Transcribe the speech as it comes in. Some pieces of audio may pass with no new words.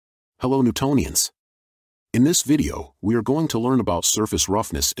Hello Newtonians! In this video, we are going to learn about surface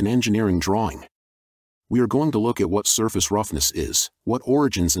roughness in engineering drawing. We are going to look at what surface roughness is, what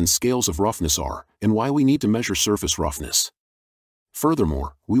origins and scales of roughness are, and why we need to measure surface roughness.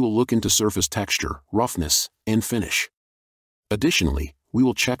 Furthermore, we will look into surface texture, roughness, and finish. Additionally, we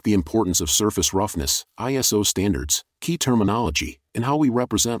will check the importance of surface roughness, ISO standards, key terminology, and how we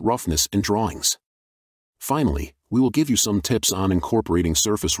represent roughness in drawings. Finally, we will give you some tips on incorporating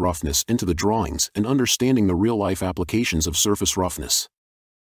surface roughness into the drawings and understanding the real-life applications of surface roughness.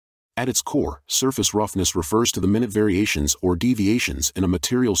 At its core, surface roughness refers to the minute variations or deviations in a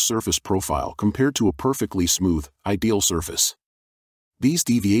material's surface profile compared to a perfectly smooth, ideal surface. These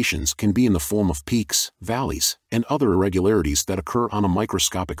deviations can be in the form of peaks, valleys, and other irregularities that occur on a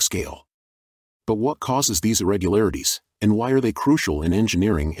microscopic scale. But what causes these irregularities, and why are they crucial in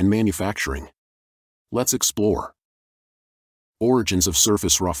engineering and manufacturing? Let's explore. Origins of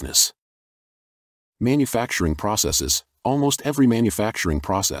surface roughness. Manufacturing processes. Almost every manufacturing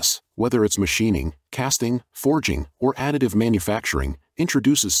process, whether it's machining, casting, forging, or additive manufacturing,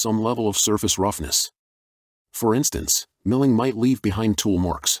 introduces some level of surface roughness. For instance, milling might leave behind tool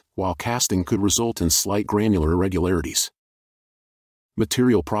marks, while casting could result in slight granular irregularities.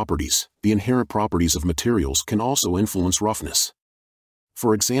 Material properties. The inherent properties of materials can also influence roughness.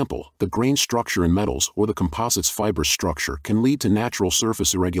 For example, the grain structure in metals or the composites fibrous structure can lead to natural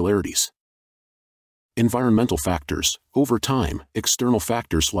surface irregularities. Environmental factors. Over time, external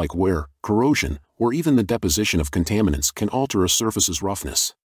factors like wear, corrosion, or even the deposition of contaminants can alter a surface's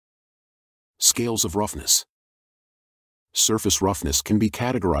roughness. Scales of roughness. Surface roughness can be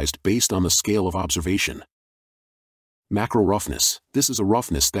categorized based on the scale of observation. Macro roughness. This is a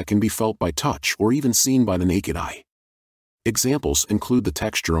roughness that can be felt by touch or even seen by the naked eye. Examples include the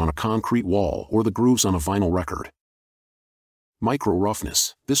texture on a concrete wall or the grooves on a vinyl record. Micro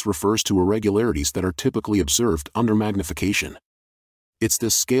roughness. This refers to irregularities that are typically observed under magnification. It's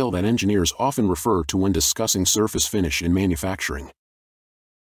this scale that engineers often refer to when discussing surface finish in manufacturing.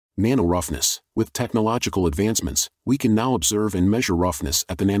 Nano roughness. With technological advancements, we can now observe and measure roughness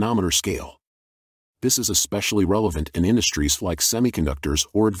at the nanometer scale. This is especially relevant in industries like semiconductors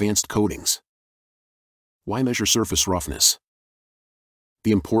or advanced coatings. Why measure surface roughness?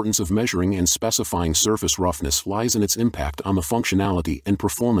 The importance of measuring and specifying surface roughness lies in its impact on the functionality and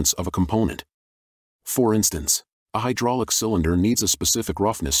performance of a component. For instance, a hydraulic cylinder needs a specific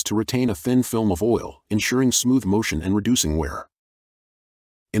roughness to retain a thin film of oil, ensuring smooth motion and reducing wear.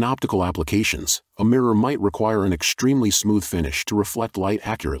 In optical applications, a mirror might require an extremely smooth finish to reflect light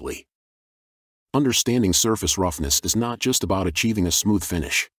accurately. Understanding surface roughness is not just about achieving a smooth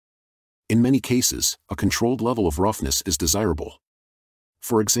finish. In many cases, a controlled level of roughness is desirable.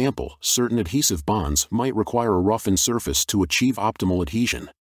 For example, certain adhesive bonds might require a roughened surface to achieve optimal adhesion.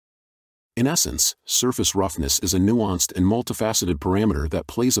 In essence, surface roughness is a nuanced and multifaceted parameter that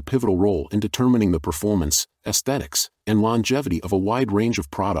plays a pivotal role in determining the performance, aesthetics, and longevity of a wide range of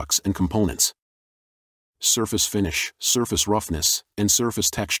products and components. Surface finish, surface roughness, and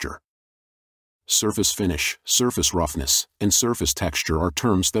surface texture. Surface finish, surface roughness, and surface texture are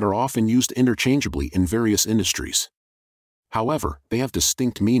terms that are often used interchangeably in various industries. However, they have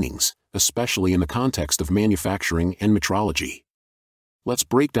distinct meanings, especially in the context of manufacturing and metrology. Let's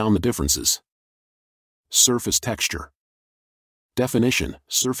break down the differences. Surface texture. Definition: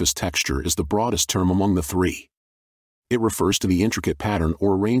 surface texture is the broadest term among the three. It refers to the intricate pattern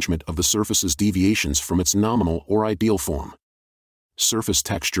or arrangement of the surface's deviations from its nominal or ideal form. Surface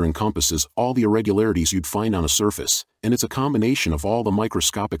texture encompasses all the irregularities you'd find on a surface, and it's a combination of all the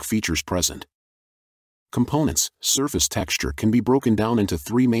microscopic features present. Components. Surface texture can be broken down into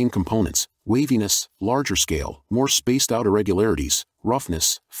three main components: waviness, larger scale, more spaced out irregularities;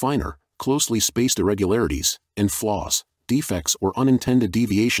 roughness, finer, closely spaced irregularities; and flaws, defects or unintended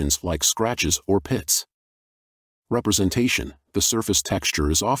deviations like scratches or pits. Representation. The surface texture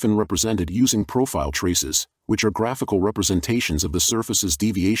is often represented using profile traces, which are graphical representations of the surface's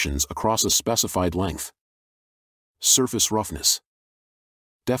deviations across a specified length. Surface roughness.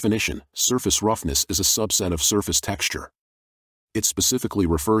 Definition: surface roughness is a subset of surface texture. It specifically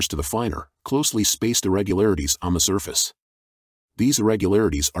refers to the finer, closely spaced irregularities on the surface. These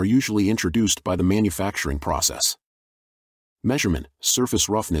irregularities are usually introduced by the manufacturing process. Measurement. Surface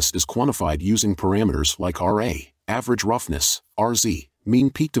roughness is quantified using parameters like RA, average roughness, RZ, mean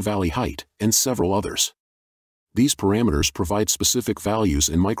peak-to-valley height, and several others. These parameters provide specific values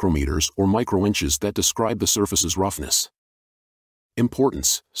in micrometers or microinches that describe the surface's roughness.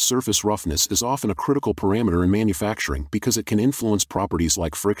 Importance. Surface roughness is often a critical parameter in manufacturing because it can influence properties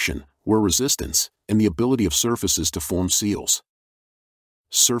like friction, wear resistance, and the ability of surfaces to form seals.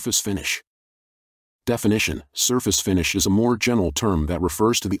 Surface finish. Definition: surface finish is a more general term that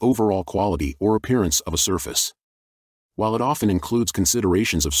refers to the overall quality or appearance of a surface. While it often includes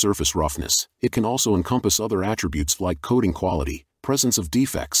considerations of surface roughness, it can also encompass other attributes like coating quality, presence of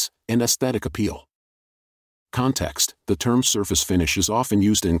defects, and aesthetic appeal. Context: the term surface finish is often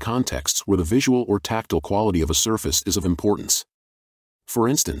used in contexts where the visual or tactile quality of a surface is of importance. For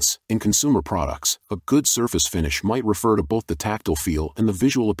instance, in consumer products, a good surface finish might refer to both the tactile feel and the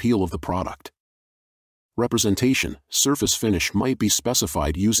visual appeal of the product. Representation: surface finish might be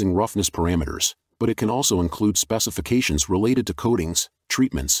specified using roughness parameters, but it can also include specifications related to coatings,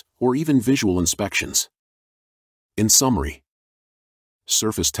 treatments, or even visual inspections. In summary,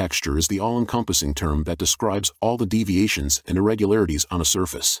 surface texture is the all-encompassing term that describes all the deviations and irregularities on a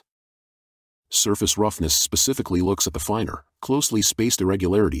surface. Surface roughness specifically looks at the finer, closely spaced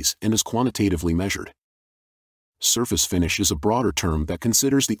irregularities and is quantitatively measured. Surface finish is a broader term that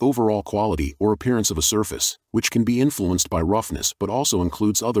considers the overall quality or appearance of a surface, which can be influenced by roughness but also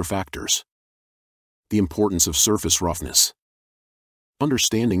includes other factors. The importance of surface roughness.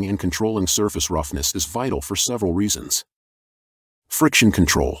 Understanding and controlling surface roughness is vital for several reasons. Friction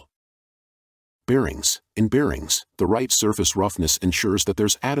control. Bearings. In bearings, the right surface roughness ensures that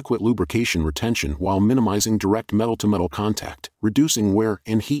there's adequate lubrication retention while minimizing direct metal-to-metal contact, reducing wear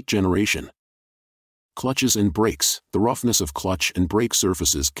and heat generation. Clutches and brakes. The roughness of clutch and brake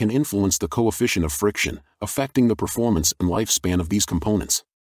surfaces can influence the coefficient of friction, affecting the performance and lifespan of these components.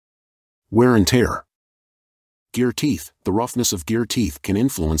 Wear and tear. Gear teeth. The roughness of gear teeth can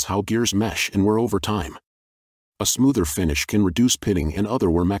influence how gears mesh and wear over time. A smoother finish can reduce pitting and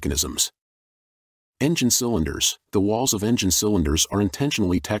other wear mechanisms. Engine cylinders. The walls of engine cylinders are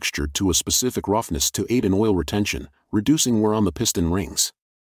intentionally textured to a specific roughness to aid in oil retention, reducing wear on the piston rings.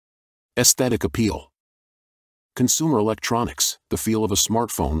 Aesthetic appeal. Consumer electronics. The feel of a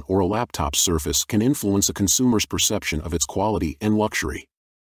smartphone or a laptop surface can influence a consumer's perception of its quality and luxury.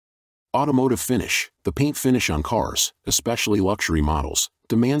 Automotive finish. The paint finish on cars, especially luxury models,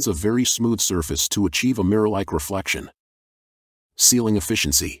 demands a very smooth surface to achieve a mirror-like reflection. Sealing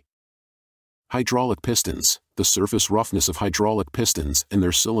efficiency. Hydraulic pistons. The surface roughness of hydraulic pistons and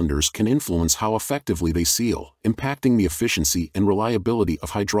their cylinders can influence how effectively they seal, impacting the efficiency and reliability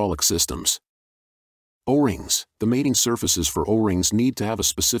of hydraulic systems. O-rings. The mating surfaces for O-rings need to have a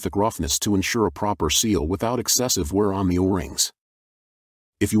specific roughness to ensure a proper seal without excessive wear on the O-rings.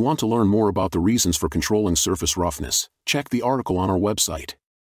 If you want to learn more about the reasons for controlling surface roughness, check the article on our website.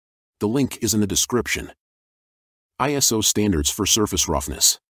 The link is in the description. ISO standards for surface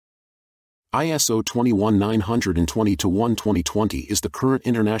roughness. ISO 21920-1-2020 is the current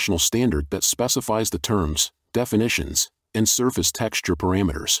international standard that specifies the terms, definitions, and surface texture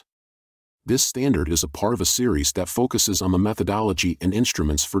parameters. This standard is a part of a series that focuses on the methodology and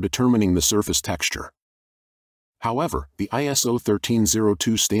instruments for determining the surface texture. However, the ISO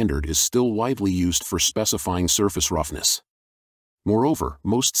 1302 standard is still widely used for specifying surface roughness. Moreover,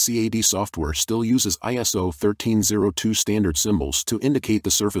 most CAD software still uses ISO 1302 standard symbols to indicate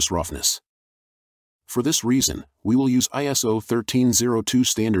the surface roughness. For this reason, we will use ISO 1302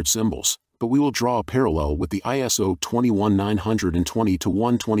 standard symbols, but we will draw a parallel with the ISO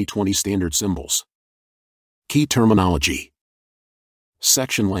 21920-1-2020 standard symbols. Key terminology.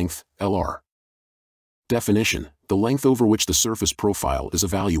 Section length, LR. Definition: the length over which the surface profile is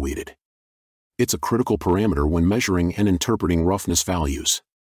evaluated. It's a critical parameter when measuring and interpreting roughness values.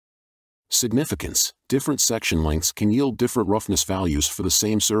 Significance: different section lengths can yield different roughness values for the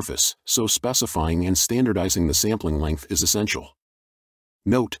same surface, so specifying and standardizing the sampling length is essential.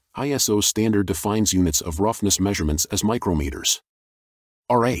 Note: ISO standard defines units of roughness measurements as micrometers.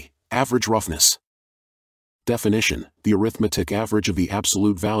 RA, average roughness. Definition: the arithmetic average of the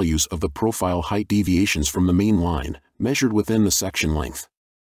absolute values of the profile height deviations from the mean line, measured within the section length.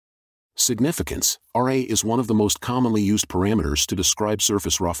 Significance: RA is one of the most commonly used parameters to describe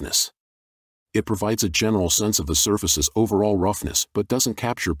surface roughness. It provides a general sense of the surface's overall roughness but doesn't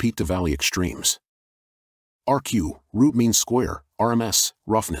capture peak-to-valley extremes. RQ, root mean square, RMS,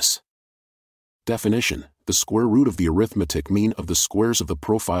 roughness. Definition: the square root of the arithmetic mean of the squares of the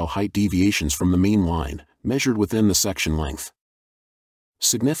profile height deviations from the mean line, measured within the section length.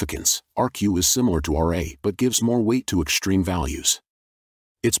 Significance: RQ is similar to RA but gives more weight to extreme values.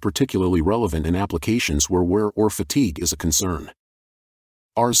 It's particularly relevant in applications where wear or fatigue is a concern.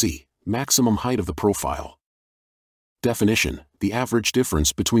 RZ, maximum height of the profile. Definition: the average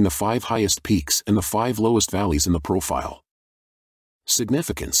difference between the 5 highest peaks and the 5 lowest valleys in the profile.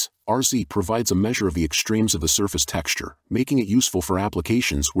 Significance: RZ provides a measure of the extremes of the surface texture, making it useful for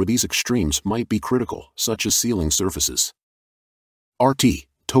applications where these extremes might be critical, such as sealing surfaces. RT,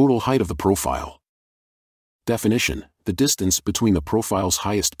 total height of the profile. Definition: the distance between the profile's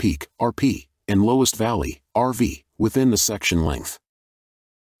highest peak, RP, and lowest valley, RV, within the section length.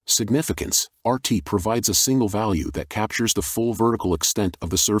 Significance: RT provides a single value that captures the full vertical extent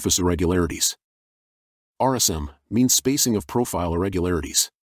of the surface irregularities. RSM means spacing of profile irregularities.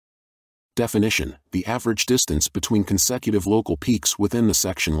 Definition: the average distance between consecutive local peaks within the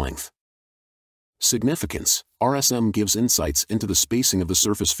section length. Significance: RSM gives insights into the spacing of the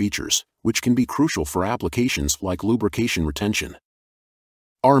surface features, which can be crucial for applications like lubrication retention.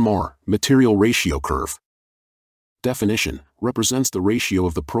 RMR, material ratio curve. Definition: represents the ratio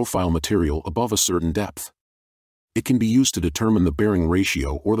of the profile material above a certain depth. It can be used to determine the bearing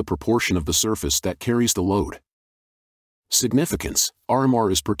ratio or the proportion of the surface that carries the load. Significance: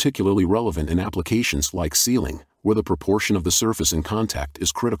 RMR is particularly relevant in applications like sealing, where the proportion of the surface in contact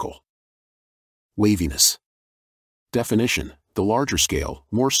is critical. Waviness. Definition: the larger scale,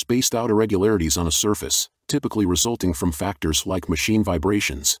 more spaced out irregularities on a surface, typically resulting from factors like machine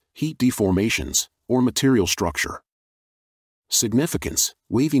vibrations, heat deformations, or material structure. Significance: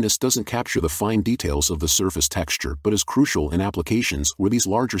 waviness doesn't capture the fine details of the surface texture but is crucial in applications where these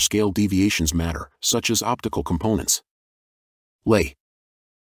larger scale deviations matter, such as optical components. Lay.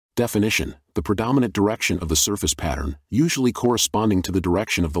 Definition: the predominant direction of the surface pattern, usually corresponding to the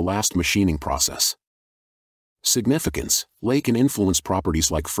direction of the last machining process. Significance: lay can influence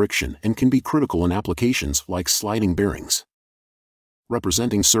properties like friction and can be critical in applications like sliding bearings.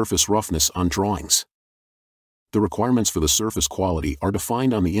 Representing surface roughness on drawings. The requirements for the surface quality are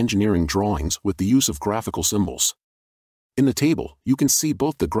defined on the engineering drawings with the use of graphical symbols. In the table, you can see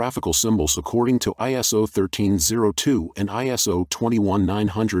both the graphical symbols according to ISO 13002 and ISO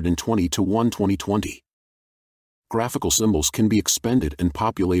 21920-1-2020. Graphical symbols can be expanded and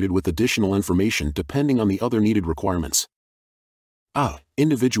populated with additional information depending on the other needed requirements.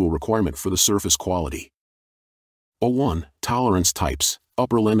 Individual requirement for the surface quality. 1. Tolerance types,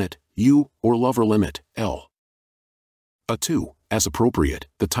 upper limit, U, or lower limit, L. 2. As appropriate,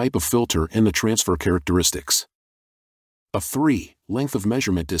 the type of filter and the transfer characteristics. 3. Length of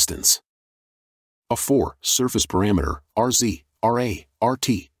measurement distance. 4. Surface parameter, RZ, RA,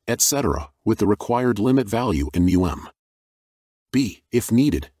 RT, etc., with the required limit value in μm. B. If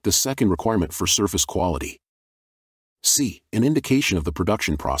needed, the second requirement for surface quality. C. An indication of the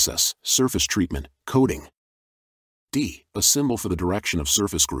production process, surface treatment, coating. D. A symbol for the direction of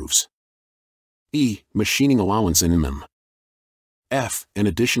surface grooves. E. Machining allowance in mm. F. An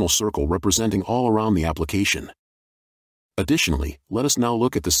additional circle representing all around the application. Additionally, let us now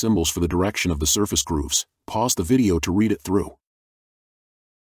look at the symbols for the direction of the surface grooves. Pause the video to read it through.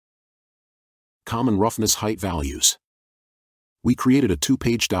 Common roughness height values. We created a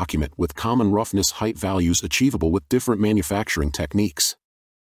 2-page document with common roughness height values achievable with different manufacturing techniques.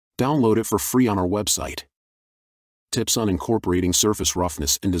 Download it for free on our website. Tips on incorporating surface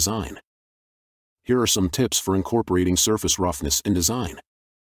roughness in design. Here are some tips for incorporating surface roughness in design.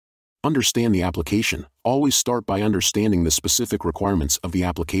 Understand the application. Always start by understanding the specific requirements of the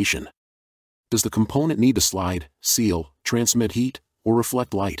application. Does the component need to slide, seal, transmit heat, or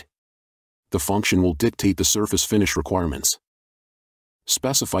reflect light? The function will dictate the surface finish requirements.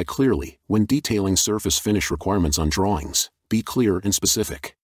 Specify clearly. When detailing surface finish requirements on drawings, be clear and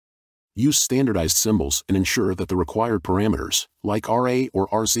specific. Use standardized symbols and ensure that the required parameters, like RA or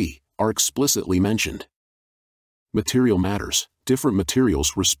RZ, are explicitly mentioned. Material matters. Different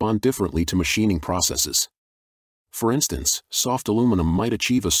materials respond differently to machining processes. For instance, soft aluminum might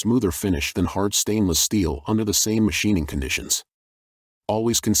achieve a smoother finish than hard stainless steel under the same machining conditions.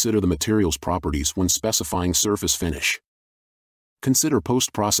 Always consider the material's properties when specifying surface finish. Consider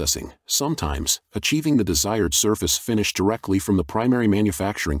post-processing. Sometimes, achieving the desired surface finish directly from the primary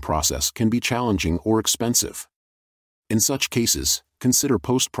manufacturing process can be challenging or expensive. In such cases, consider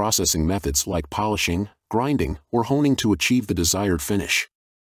post-processing methods like polishing, grinding, or honing to achieve the desired finish.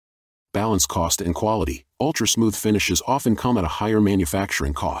 Balance cost and quality. Ultra-smooth finishes often come at a higher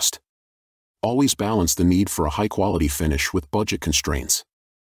manufacturing cost. Always balance the need for a high-quality finish with budget constraints.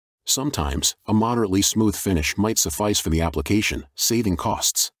 Sometimes, a moderately smooth finish might suffice for the application, saving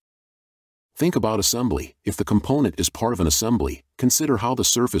costs. Think about assembly. If the component is part of an assembly, consider how the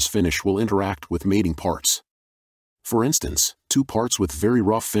surface finish will interact with mating parts. For instance, 2 parts with very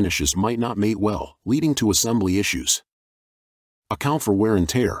rough finishes might not mate well, leading to assembly issues. Account for wear and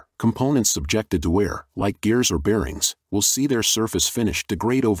tear. Components subjected to wear, like gears or bearings, will see their surface finish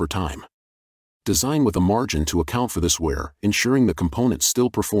degrade over time. Design with a margin to account for this wear, ensuring the component still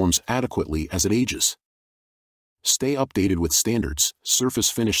performs adequately as it ages. Stay updated with standards.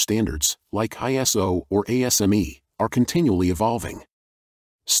 Surface finish standards, like ISO or ASME, are continually evolving.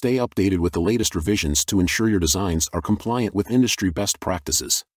 Stay updated with the latest revisions to ensure your designs are compliant with industry best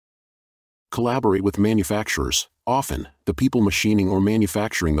practices. Collaborate with manufacturers. Often, the people machining or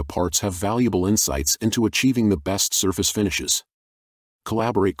manufacturing the parts have valuable insights into achieving the best surface finishes.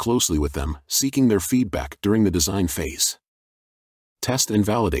 Collaborate closely with them, seeking their feedback during the design phase. Test and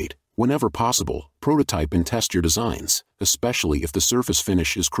validate. Whenever possible, prototype and test your designs, especially if the surface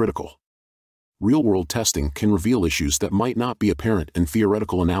finish is critical. Real-world testing can reveal issues that might not be apparent in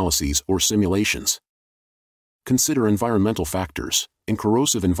theoretical analyses or simulations. Consider environmental factors. In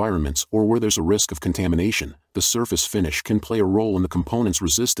corrosive environments or where there's a risk of contamination, the surface finish can play a role in the component's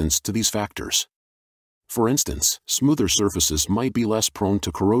resistance to these factors. For instance, smoother surfaces might be less prone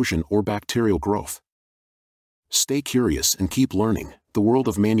to corrosion or bacterial growth. Stay curious and keep learning. The world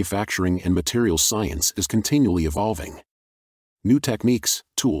of manufacturing and materials science is continually evolving. New techniques,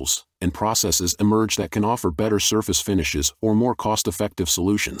 tools, and processes emerge that can offer better surface finishes or more cost-effective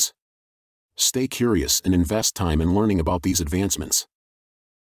solutions. Stay curious and invest time in learning about these advancements.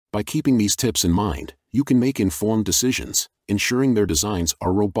 By keeping these tips in mind, you can make informed decisions, ensuring their designs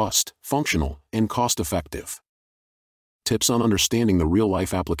are robust, functional, and cost-effective. Tips on understanding the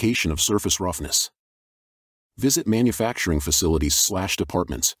real-life application of surface roughness. Visit manufacturing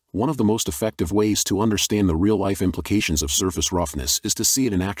facilities/departments. One of the most effective ways to understand the real-life implications of surface roughness is to see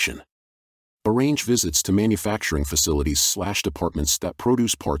it in action. Arrange visits to manufacturing facilities/departments that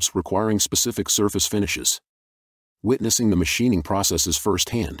produce parts requiring specific surface finishes. Witnessing the machining processes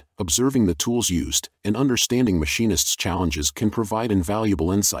firsthand, observing the tools used, and understanding machinists' challenges can provide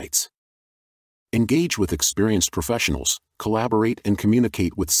invaluable insights. Engage with experienced professionals. Collaborate and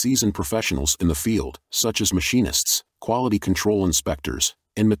communicate with seasoned professionals in the field, such as machinists, quality control inspectors,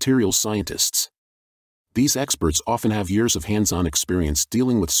 and materials scientists. These experts often have years of hands-on experience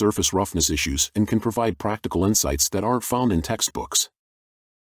dealing with surface roughness issues and can provide practical insights that aren't found in textbooks.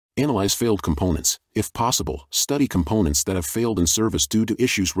 Analyze failed components. If possible, study components that have failed in service due to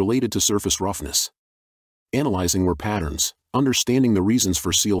issues related to surface roughness. Analyzing wear patterns, understanding the reasons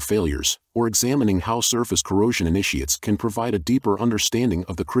for seal failures, or examining how surface corrosion initiates can provide a deeper understanding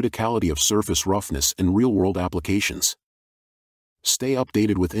of the criticality of surface roughness in real-world applications. Stay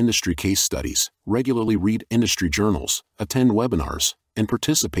updated with industry case studies. Regularly read industry journals, attend webinars, and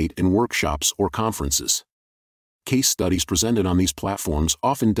participate in workshops or conferences. Case studies presented on these platforms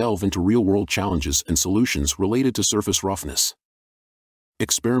often delve into real-world challenges and solutions related to surface roughness.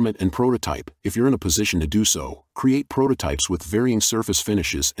 Experiment and prototype. If you're in a position to do so, create prototypes with varying surface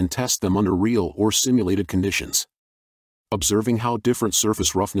finishes and test them under real or simulated conditions. Observing how different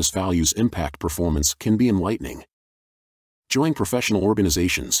surface roughness values impact performance can be enlightening. Join professional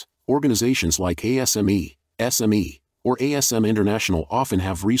organizations. Organizations like ASME, SME, or ASM International often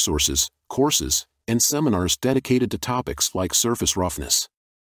have resources, courses, and seminars dedicated to topics like surface roughness.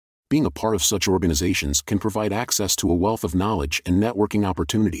 Being a part of such organizations can provide access to a wealth of knowledge and networking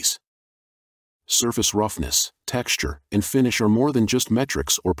opportunities. Surface roughness, texture, and finish are more than just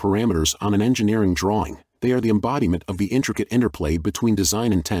metrics or parameters on an engineering drawing. They are the embodiment of the intricate interplay between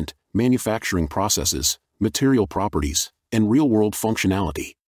design intent, manufacturing processes, material properties, and real-world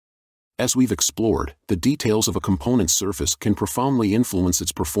functionality. As we've explored, the details of a component's surface can profoundly influence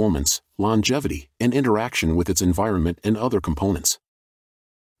its performance, longevity, and interaction with its environment and other components.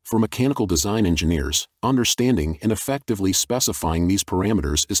 For mechanical design engineers, understanding and effectively specifying these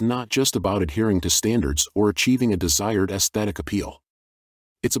parameters is not just about adhering to standards or achieving a desired aesthetic appeal.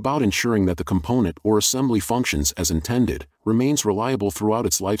 It's about ensuring that the component or assembly functions as intended, remains reliable throughout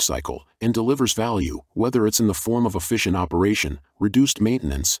its life cycle, and delivers value, whether it's in the form of efficient operation, reduced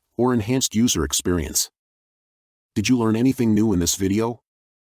maintenance, or enhanced user experience. Did you learn anything new in this video?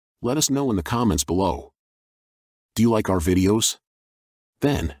 Let us know in the comments below. Do you like our videos?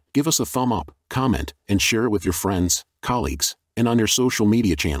 Then, give us a thumb up, comment, and share it with your friends, colleagues, and on your social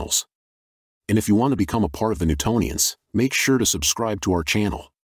media channels. And if you want to become a part of the Newtonians, make sure to subscribe to our channel.